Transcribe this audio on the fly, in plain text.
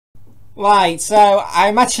Right, so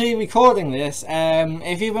I'm actually recording this.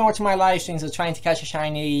 If you've been watching my live streams of trying to catch a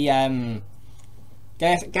shiny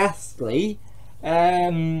Ghastly,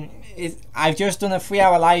 I've just done a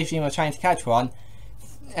 3-hour live stream of trying to catch one.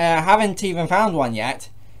 Haven't even found one yet,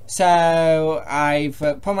 so I've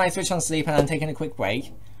put my Switch on sleep and I'm taking a quick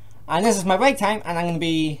break. And this is my break time, and I'm going to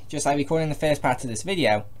be just like recording the first part of this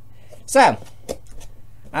video. So,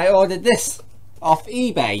 I ordered this off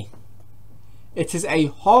eBay. It is a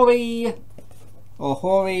Hori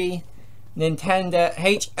Nintendo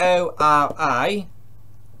H-O-R-I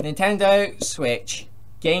Nintendo Switch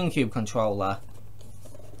GameCube controller.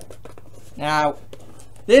 Now,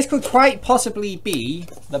 this could quite possibly be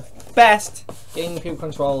the best GameCube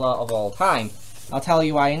controller of all time. I'll tell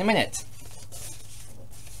you why in a minute.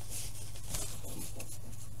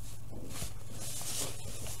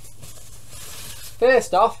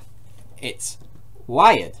 First off, it's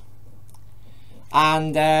wired.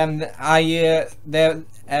 And I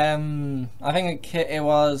think it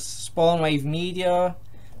was Spawnwave Media.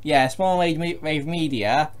 Yeah, Spawnwave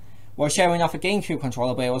Media was showing off a GameCube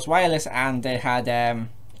controller, but it was wireless and it had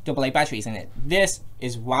AA batteries in it. This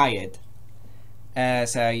is wired,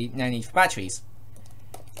 so no need for batteries.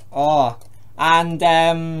 Oh, and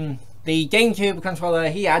the GameCube controller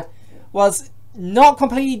he had was not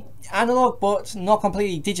completely analog, but not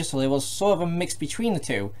completely digital. It was sort of a mix between the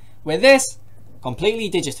two. With this, completely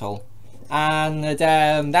digital, and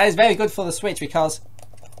that is very good for the Switch because,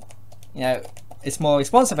 you know, it's more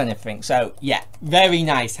responsive and everything. So yeah, very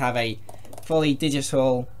nice to have a fully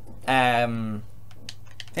digital thing.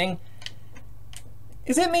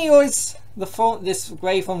 Is it me or is this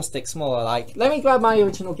grey thumbstick smaller? Like, let me grab my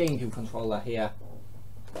original GameCube controller here,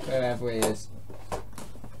 wherever it is.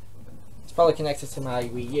 It's probably connected to my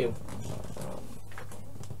Wii U.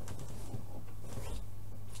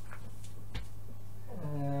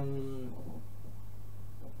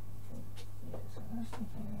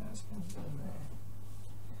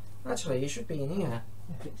 Actually, it should be in here.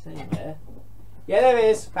 If it's in there. Yeah, there it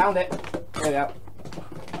is. Found it. There we go.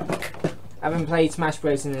 I haven't played Smash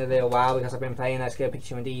Bros in a little while because I've been playing Let's Go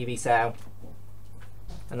Pikachu and Eevee, so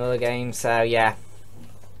another game. So yeah.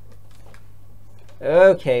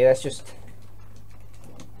 Okay, let's just.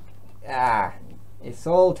 It's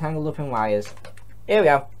all tangled up in wires. Here we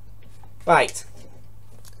go. Right.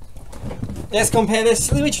 Let's compare this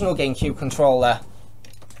to the original GameCube controller.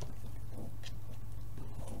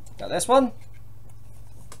 Got this one.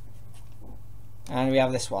 And we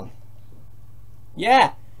have this one.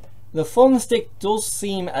 Yeah! The thumbstick does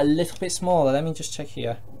seem a little bit smaller. Let me just check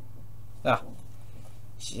here. Ah.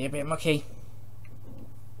 She's a bit mucky.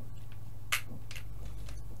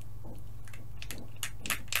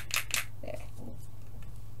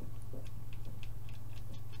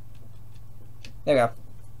 There we go.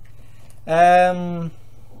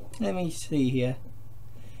 Let me see here.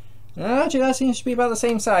 Actually, that seems to be about the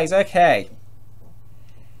same size. Okay.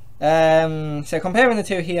 So comparing the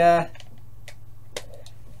two here,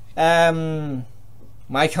 my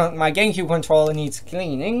GameCube controller needs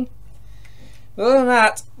cleaning. But other than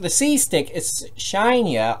that, the C stick is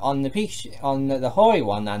shinier on the Hori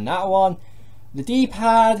one than that one. The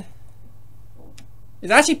D-pad is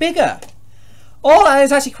actually bigger. All that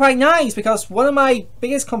is actually quite nice, because one of my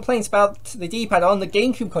biggest complaints about the D-pad on the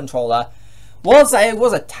GameCube controller was that it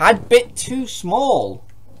was a tad bit too small.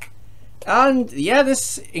 And yeah,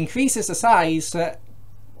 this increases the size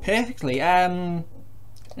perfectly.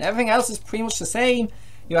 Everything else is pretty much the same.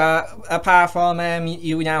 You are, apart from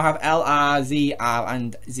you now have L, R, Z, R,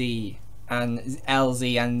 and Z, and L,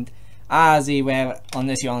 Z, and R, Z, where on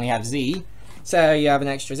this you only have Z. So you have an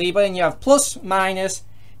extra Z button. You have plus, minus.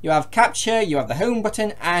 You have capture, you have the home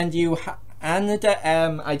button, and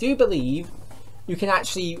I do believe you can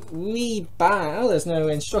actually rebind. Oh, there's no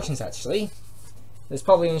instructions actually. There's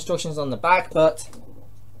probably instructions on the back, but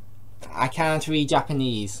I can't read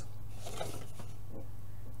Japanese.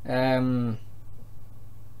 Yeah,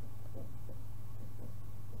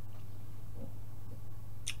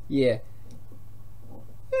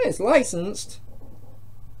 it's licensed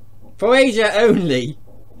for Asia only.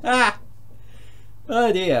 Ah.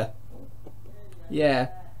 Oh dear. Yeah.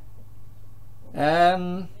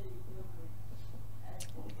 It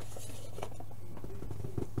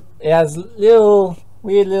has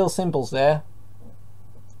weird little symbols there.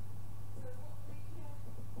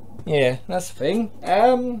 Yeah, that's the thing.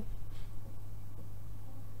 Yeah,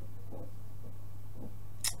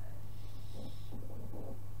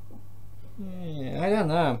 I don't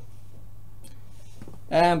know.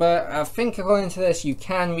 But I think according to this, you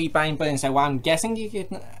can rebind buttons. So I'm guessing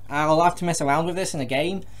I'll have to mess around with this in a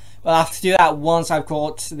game. I'll have to do that once I've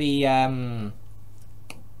caught the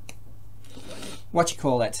what you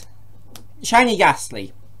call it, shiny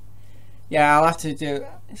ghastly. Yeah, I'll have to do.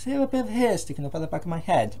 Is there a bit of hair sticking up at the back of my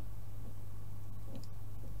head?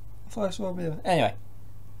 I thought I saw a bit of. Anyway,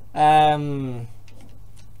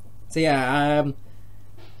 so yeah,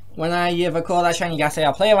 when I record that shiny ghastly,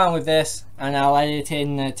 I'll play around with this and I'll edit it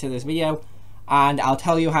in to this video, and I'll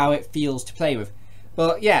tell you how it feels to play with.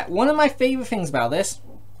 But yeah, one of my favourite things about this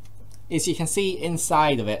is you can see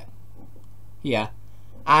inside of it here,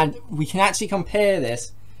 and we can actually compare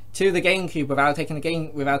this to the GameCube without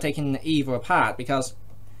taking either apart, because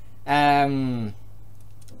right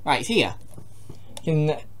here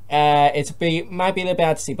might be a little bit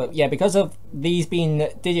hard to see, but yeah, because of these being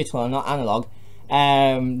digital and not analog,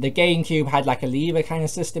 the GameCube had like a lever kind of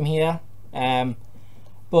system here,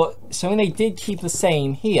 but something they did keep the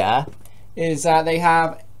same here is that they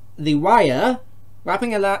have the wire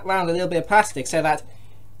wrapping around a little bit of plastic, so that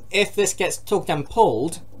if this gets tugged and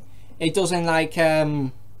pulled, it doesn't like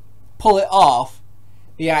pull it off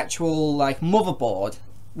the actual like motherboard,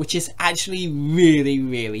 which is actually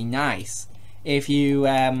really nice if you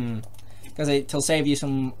because it'll save you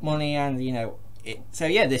some money, and you know so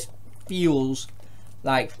yeah, this feels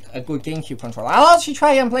like a good GameCube controller. I'll actually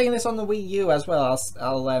try and playing this on the Wii U as well.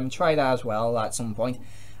 I'll try that as well at some point,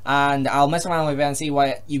 and I'll mess around with it and see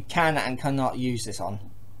what you can and cannot use this on.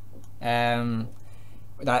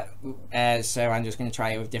 So I'm just going to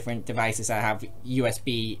try it with different devices that have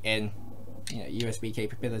USB in, USB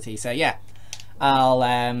capability. So yeah, I'll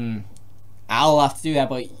have to do that,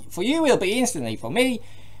 but for you it'll be instantly. For me,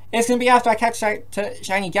 it's going to be after I catch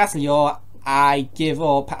shiny ghastly, or I give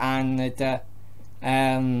up and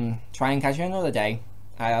try and catch it another day.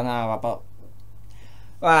 I don't know, but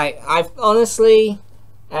right, I've honestly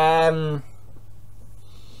I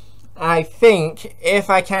think if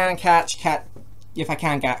I can get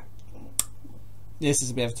this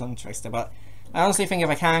is a bit of a tongue twister, but I honestly think if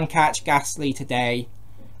I can catch ghastly today,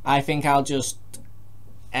 I think I'll just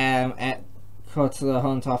cut the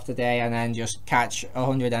hunt off today and then just catch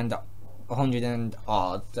 111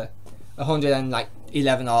 odd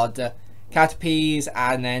caterpies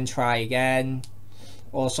and then try again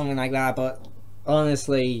or something like that. But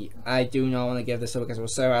honestly, I do not want to give this up because it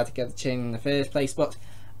was so hard to get the chain in the first place. But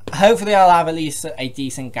hopefully I'll have at least a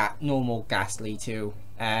decent normal ghastly too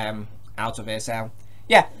out of it. So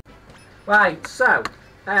yeah, right, so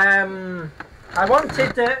I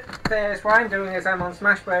wanted to first, what I'm doing is I'm on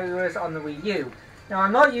Smash Bros on the Wii U. Now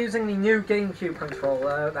I'm not using the new GameCube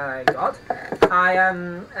controller that I got. I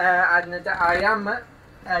am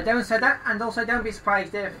demonstrating that, and also don't be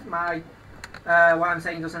surprised if my what I'm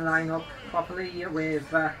saying doesn't line up properly with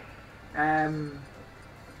the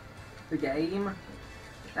game.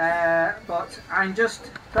 But I'm just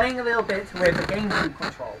playing a little bit with the GameCube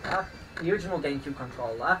controller, the original GameCube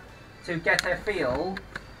controller, to get a feel.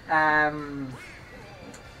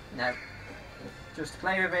 No, just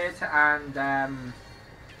play with it and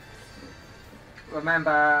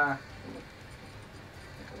remember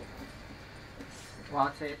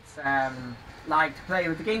what it's like to play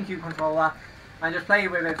with the GameCube controller, and just play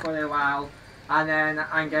with it for a little while, and then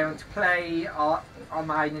I'm going to play on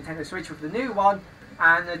my Nintendo Switch with the new one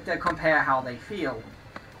and compare how they feel.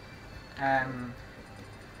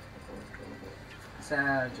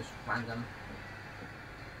 So just random.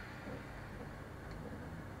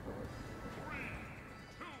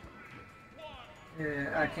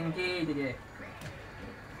 I can get it.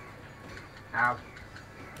 Ow.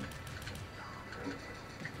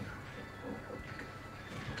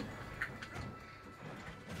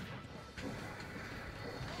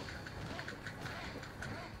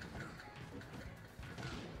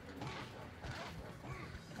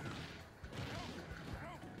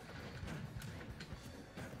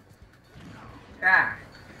 Ah.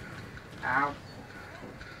 Ow.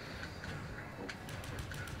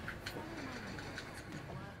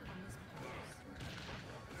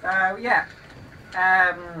 So yeah,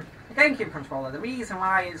 the GameCube controller. The reason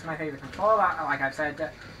why it's my favourite controller, like I've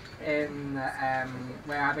said in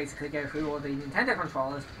where I basically go through all the Nintendo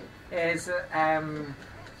controllers, is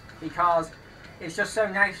because it's just so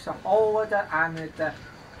nice to hold and it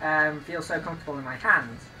feels so comfortable in my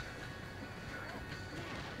hands.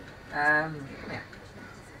 Yeah.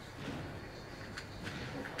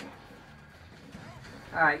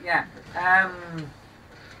 Alright, yeah.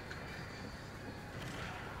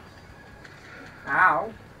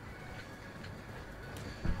 Ow.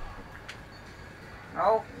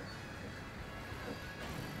 Oh.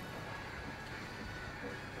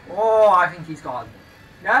 Oh, I think he's gone.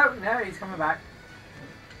 No, no, he's coming back.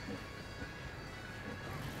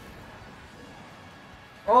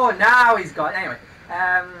 Oh, now he's got... Anyway,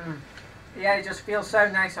 yeah, it just feels so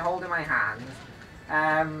nice to hold in my hand.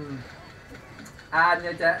 And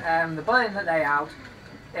the button layout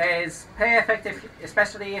is perfect,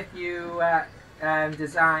 especially if you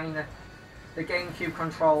design the GameCube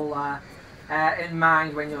controller in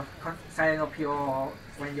mind when you're setting up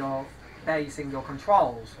when you're basing your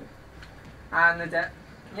controls. And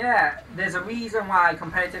yeah, there's a reason why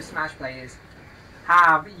competitive Smash players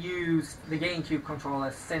have used the GameCube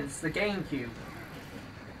controller since the GameCube.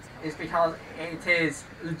 It's because it is...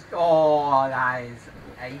 Oh, that is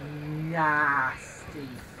a nasty...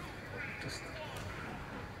 just...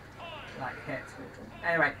 like hit.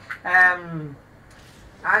 Anyway, and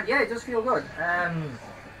yeah, it does feel good.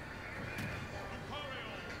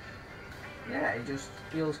 Yeah, it just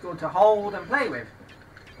feels good to hold and play with.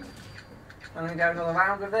 I'm going to go another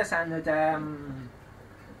round with this and,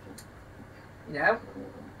 you know,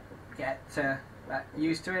 get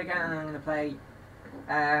used to it again, and I'm going to play,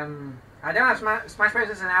 I don't have Smash Bros.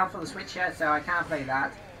 Isn't out for the Switch yet, so I can't play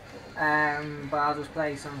that, but I'll just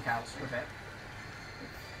play some counts with it.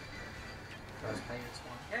 So let's play this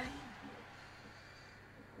one game.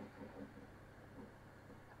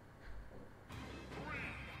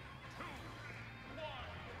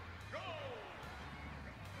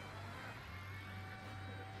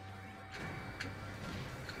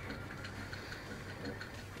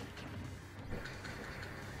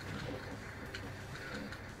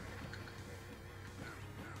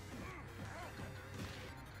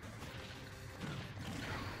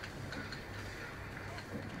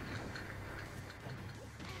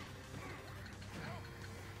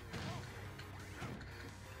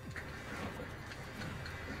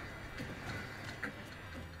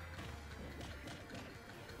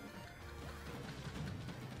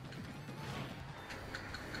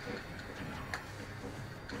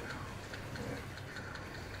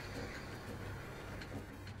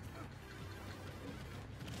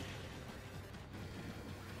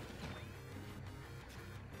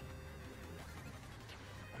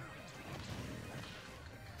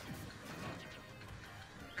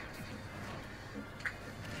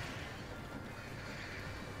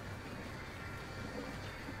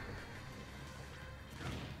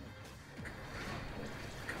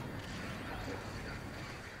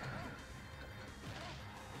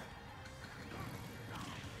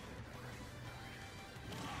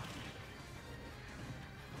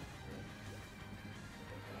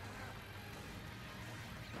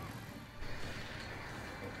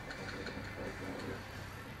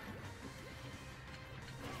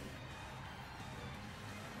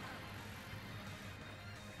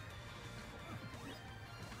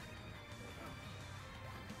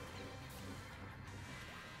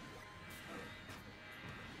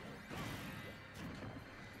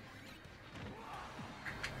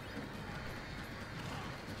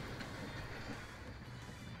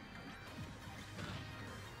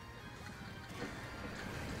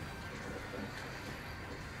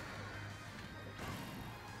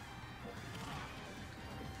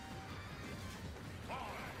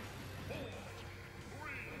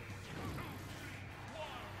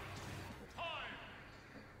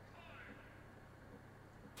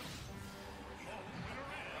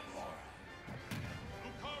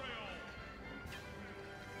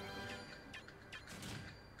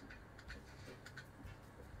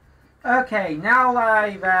 Okay, now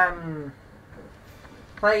I've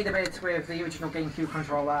played a bit with the original GameCube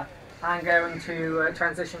controller, I'm going to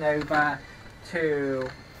transition over to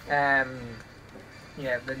yeah,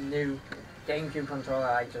 the new GameCube controller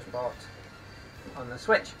I just bought on the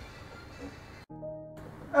Switch.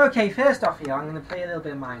 Okay, first off here, I'm going to play a little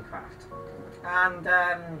bit of Minecraft.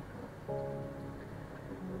 And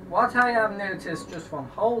what I have noticed just from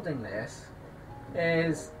holding this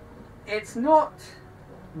is it's not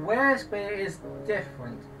worse, but it is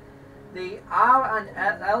different. The R and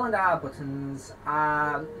L and R buttons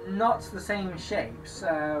are not the same shape,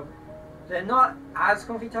 so they're not as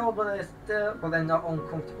comfy to hold, but they're not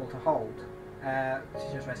uncomfortable to hold.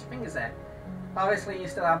 Just rest your fingers there. Obviously, you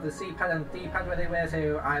still have the C-pad and D-pad where they were,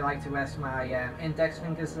 so I like to rest my index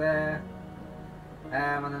fingers there.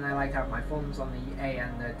 And then I like to have my thumbs on the A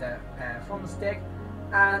and the thumb stick,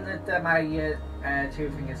 and my two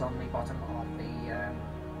fingers on the bottom of the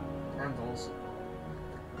handles.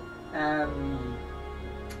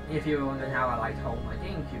 If you're wondering how I like to hold my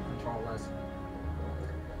GameCube controllers.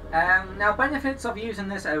 Now, benefits of using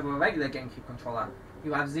this over a regular GameCube controller.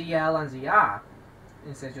 You have ZL and ZR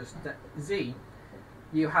instead of just Z.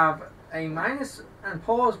 You have a minus and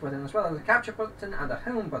pause button, as well as a capture button and a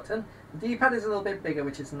home button. The D-pad is a little bit bigger,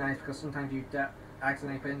 which is nice because sometimes you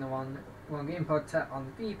accidentally put in the wrong input on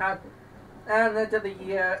the D-pad, and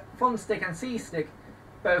the thumb stick and C stick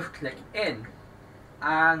both click in,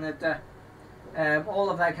 and all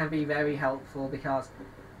of that can be very helpful because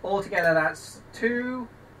altogether that's 2,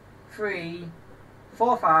 3,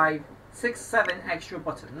 4, 5, 6, 7 extra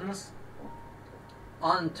buttons.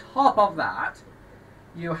 On top of that,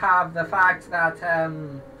 you have the fact that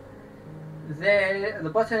the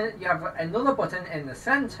button, you have another button in the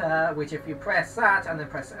center, which if you press that and then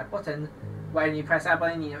press a button, when you press that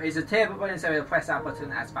button, you know, it's a turbo button, so you'll press that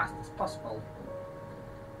button as fast as possible.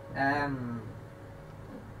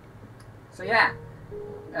 So yeah,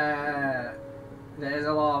 there's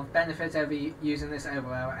a lot of benefits over using this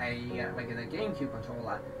over a regular GameCube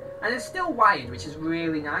controller, and it's still wired, which is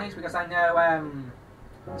really nice because I know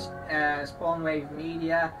Spawnwave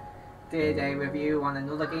Media did a review on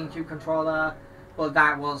another GameCube controller, but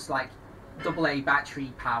that was like AA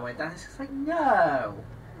battery powered, and it's just like no,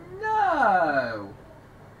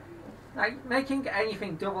 like making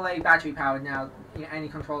anything AA battery powered now, you know, any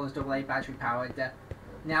controllers AA battery powered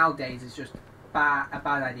nowadays is just a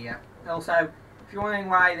bad idea. Also, if you're wondering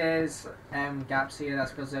why there's gaps here,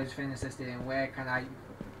 that's because those finishes didn't work, and I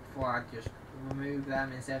thought I'd just remove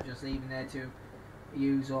them instead of just leaving there to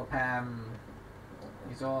use up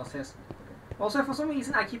resources. Also, for some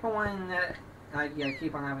reason, I keep on wanting, I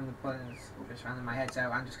keep on having the buttons just around in my head, so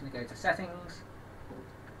I'm just going to go to settings,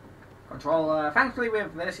 controller. Thankfully,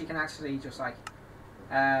 with this, you can actually just like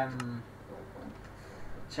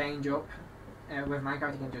change up. With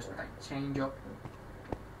Minecraft, you can just like change up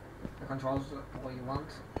the controls what you want.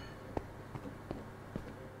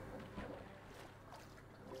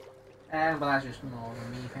 But that's just more of a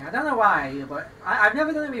me thing. I don't know why, but I've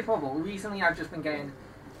never done it before, but recently I've just been getting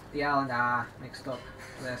the L and R mixed up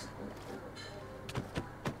for this.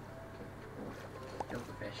 Killed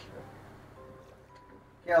the fish.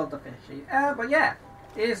 Killed the fishy. But yeah,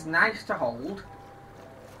 it is nice to hold.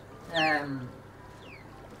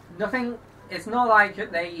 Nothing, it's not like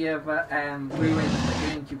they have ruined the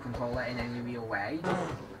GameCube controller in any real way.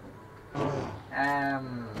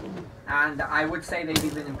 And I would say they've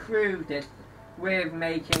even improved it with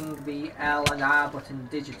making the L and R button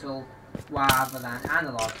digital rather than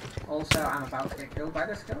analog. Also, I'm about to get killed by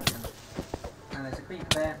the skeleton. And there's a creeper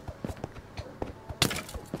there.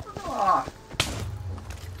 Oh.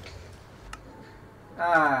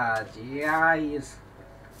 Ah, jeez.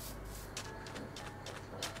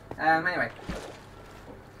 Anyway.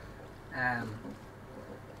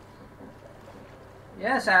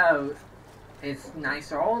 Yeah, so it's nice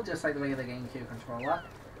to hold, just like the regular GameCube controller.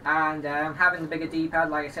 And having the bigger D-pad,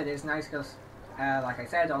 like I said, is nice because, like I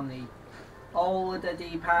said, on the older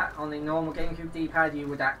D-pad, on the normal GameCube D-pad, you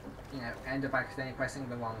would, you know, end up accidentally pressing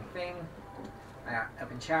the wrong thing.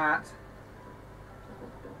 Open chat.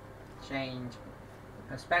 Change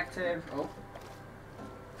perspective. Oh.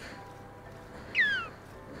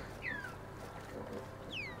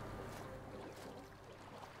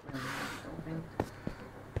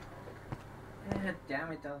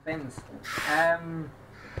 Damn it, dolphins.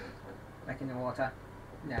 Back in the water.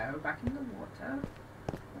 No, back in the water.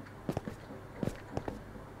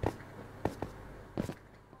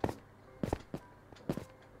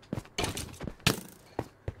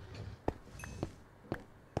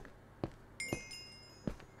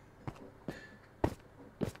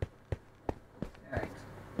 Right.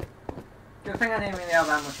 Good thing I didn't really have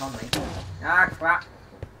that much on me. Ah, crap.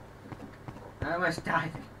 I almost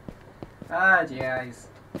died. Ah, jeez.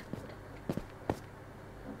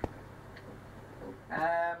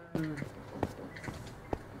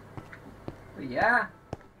 But yeah,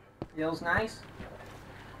 feels nice.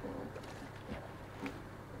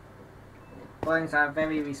 Buttons are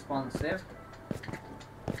very responsive.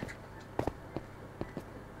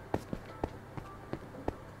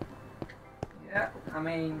 Yeah, I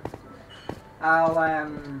mean, I'll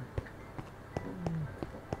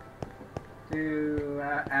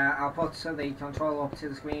I'll put the controller up to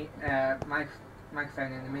the screen,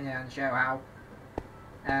 microphone in a minute and show how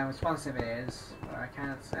responsive it is. But I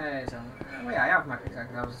can't say so. Wait, I have my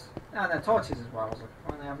pickaxe. Oh, the torches is what I was looking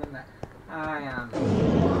for. And I have them there. I am.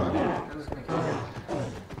 I'm just gonna kill him.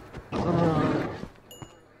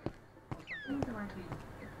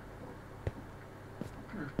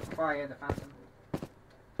 Before I hear the phantom.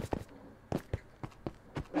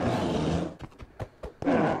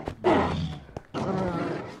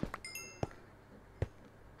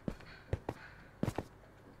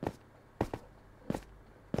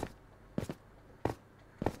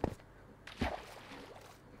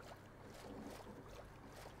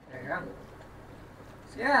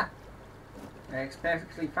 So yeah, it's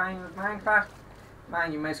perfectly fine with Minecraft.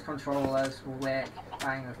 Mind you, most controllers will work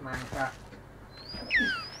fine with Minecraft.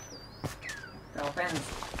 Dolphins.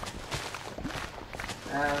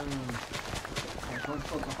 They're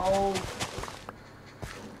comfortable to hold.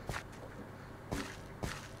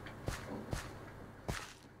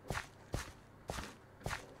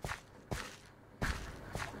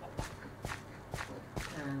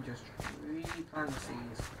 And just replant the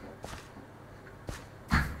seeds.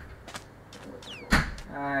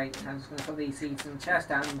 Alright, I'm just going to put these seeds in the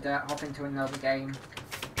chest and hop into another game.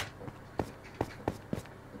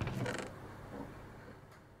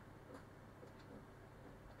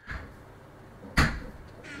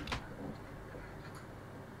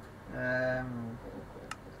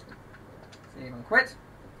 Save and quit.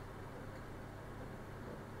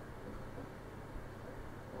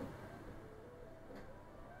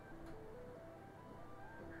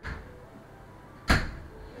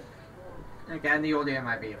 Again, the audio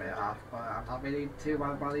might be a bit off, but I'm not really too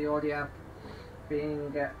worried about the audio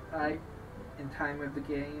being in time with the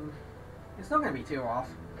game. It's not going to be too off.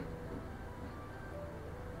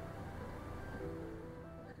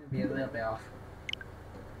 It's going to be a little bit off.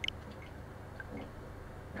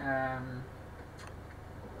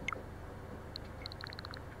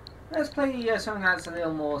 Let's play something that's a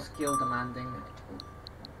little more skill demanding.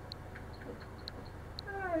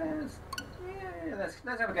 Yeah, let's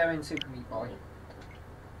have a go in Super Meat Boy.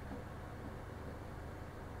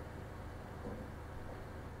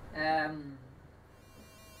 Yeah.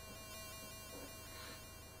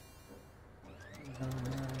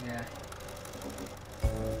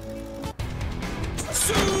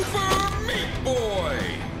 Super Meat Boy!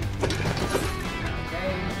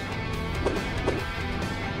 Okay.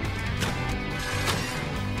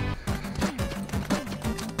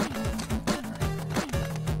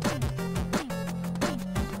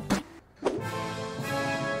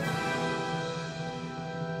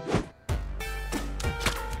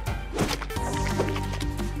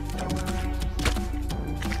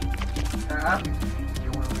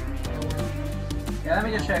 Yeah, let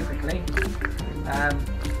me just show quickly.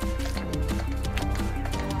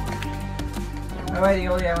 The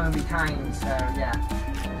audio won't be timed, so yeah.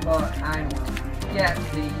 But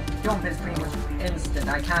the jump is pretty much instant.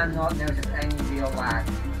 I cannot notice any real lag.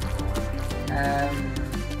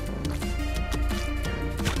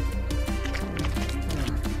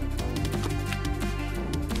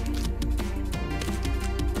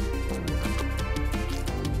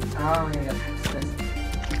 Oh, I'm gonna get this.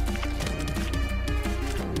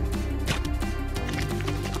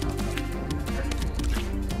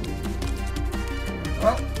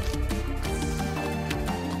 Well.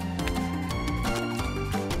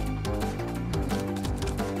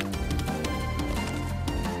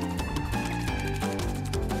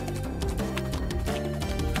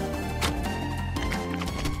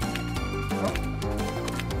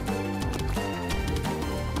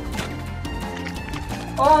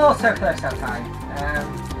 Oh, so close that time.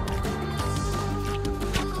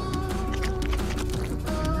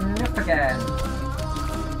 Up again.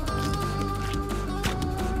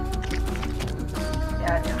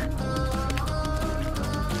 Yeah, damn it.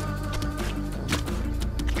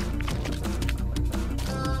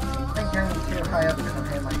 I think I'm too high up because I'm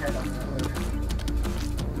hitting my head on the roof.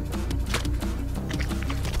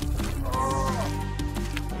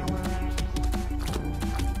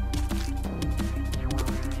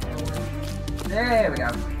 There we go.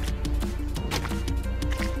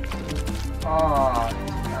 Oh,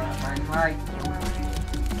 that's right.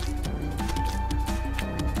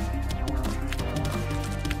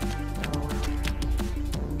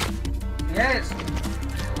 Yes,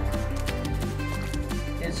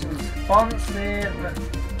 it's responsive.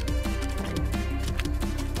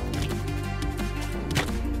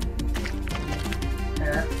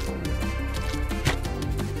 Yeah,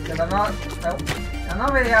 because I'm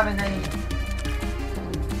not really having any.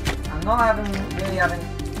 I'm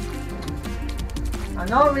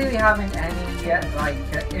not really having any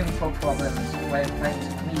input problems when playing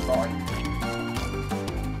Super Meat Boy.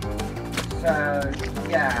 So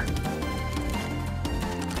yeah,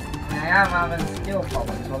 I am having skill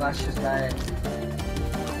problems. Well, that's just about it.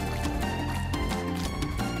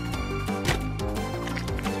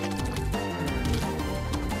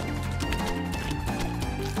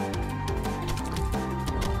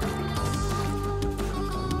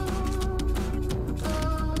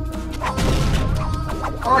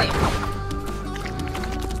 Oh yeah.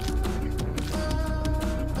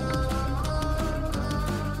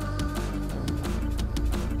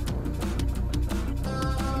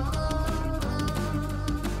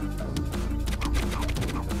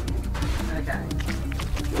 Okay.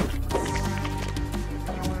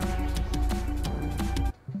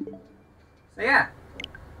 But yeah,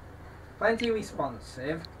 plenty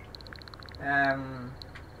responsive. Like,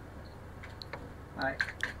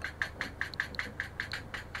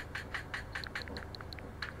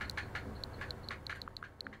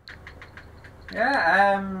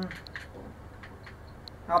 yeah,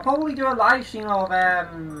 I'll probably do a live stream of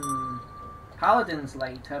Paladins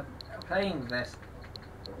later, playing this,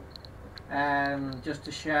 just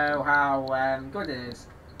to show how good it is.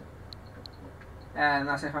 And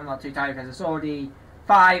that's if I'm not too tired, because it's already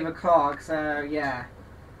 5 o'clock, so yeah.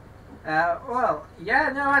 Well,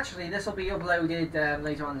 yeah, no, actually, this will be uploaded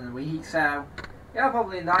later on in the week, so yeah, I'll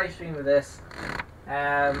probably live stream with this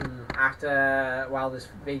after, well, this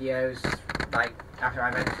video's, like, after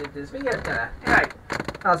I've edited this video together. Anyway,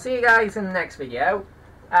 I'll see you guys in the next video,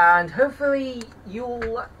 and hopefully you've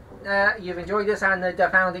enjoyed this and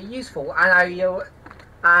found it useful, and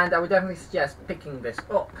I would definitely suggest picking this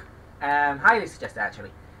up. Highly suggest, actually.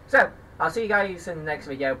 So, I'll see you guys in the next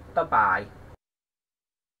video. Bye-bye.